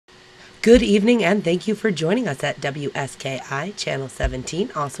Good evening, and thank you for joining us at WSKI Channel 17,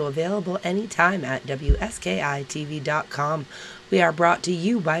 also available anytime at WSKITV.com. We are brought to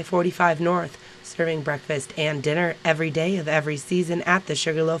you by 45 North, serving breakfast and dinner every day of every season at the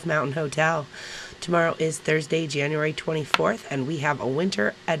Sugarloaf Mountain Hotel. Tomorrow is Thursday, January 24th, and we have a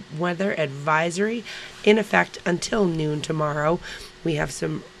winter weather advisory in effect until noon tomorrow. We have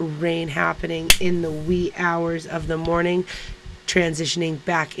some rain happening in the wee hours of the morning, transitioning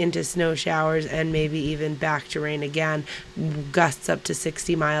back into snow showers and maybe even back to rain again. Gusts up to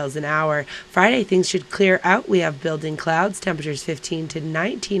 60 miles an hour. Friday, things should clear out. We have building clouds, temperatures 15 to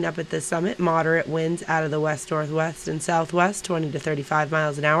 19 up at the summit, moderate winds out of the west, northwest, and southwest, 20 to 35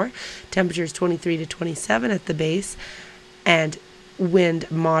 miles an hour, temperatures 23 to 27 at the base, and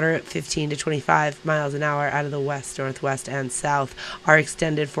wind moderate 15 to 25 miles an hour out of the west, northwest, and south. Our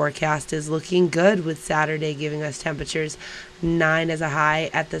extended forecast is looking good, with Saturday giving us temperatures 9 as a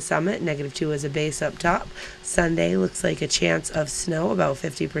high at the summit, -2 as a base up top. Sunday looks like a chance of snow, about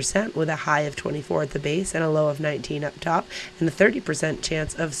 50%, with a high of 24 at the base and a low of 19 up top, and a 30%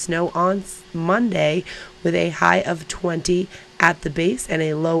 chance of snow on Monday, with a high of 20 at the base and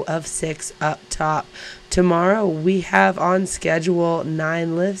a low of 6 up top. Tomorrow we have on schedule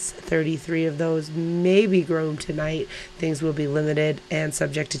 9 lifts, 33 of those may be groomed tonight. Things will be limited and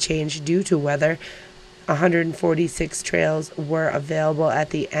subject to change due to weather. 146 trails were available at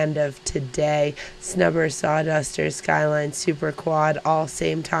the end of today. Snubber, Sawduster, Skyline, Super Quad, all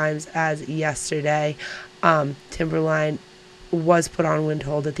same times as yesterday. Timberline was put on wind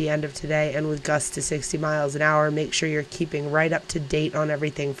hold at the end of today, and with gusts to 60 miles an hour. Make sure you're keeping right up to date on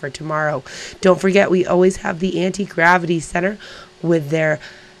everything for tomorrow. Don't forget, we always have the Anti-Gravity Center with their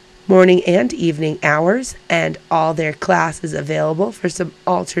morning and evening hours and all their classes available for some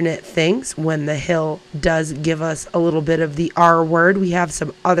alternate things. When the hill does give us a little bit of the R word, we have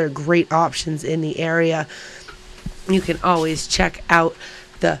some other great options in the area. You can always check out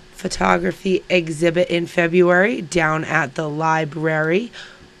the photography exhibit in February down at the library.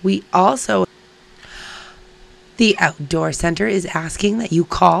 The Outdoor Center is asking that you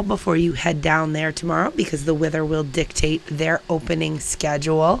call before you head down there tomorrow, because the weather will dictate their opening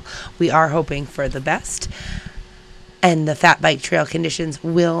schedule. We are hoping for the best, and the Fat Bike Trail conditions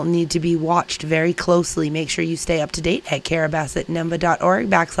will need to be watched very closely. Make sure you stay up to date at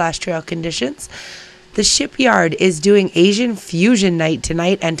carabassetnemba.org/trail conditions. The Shipyard is doing Asian Fusion Night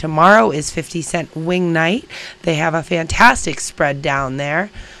tonight, and tomorrow is 50-cent wing night. They have a fantastic spread down there.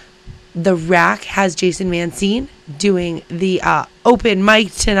 The Rack has Jason Mancine doing the open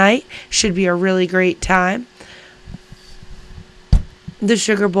mic tonight. Should be a really great time. The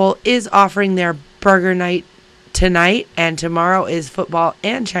Sugar Bowl is offering their burger night tonight, and tomorrow is football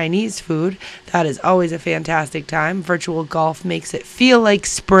and Chinese food. That is always a fantastic time. Virtual golf makes it feel like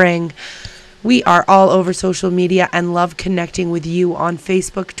spring. We are all over social media and love connecting with you on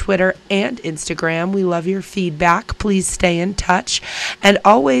Facebook, Twitter, and Instagram. We love your feedback. Please stay in touch. And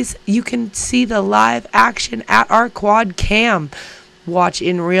always, you can see the live action at our quad cam. Watch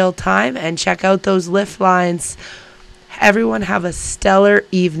in real time and check out those lift lines. Everyone have a stellar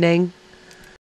evening.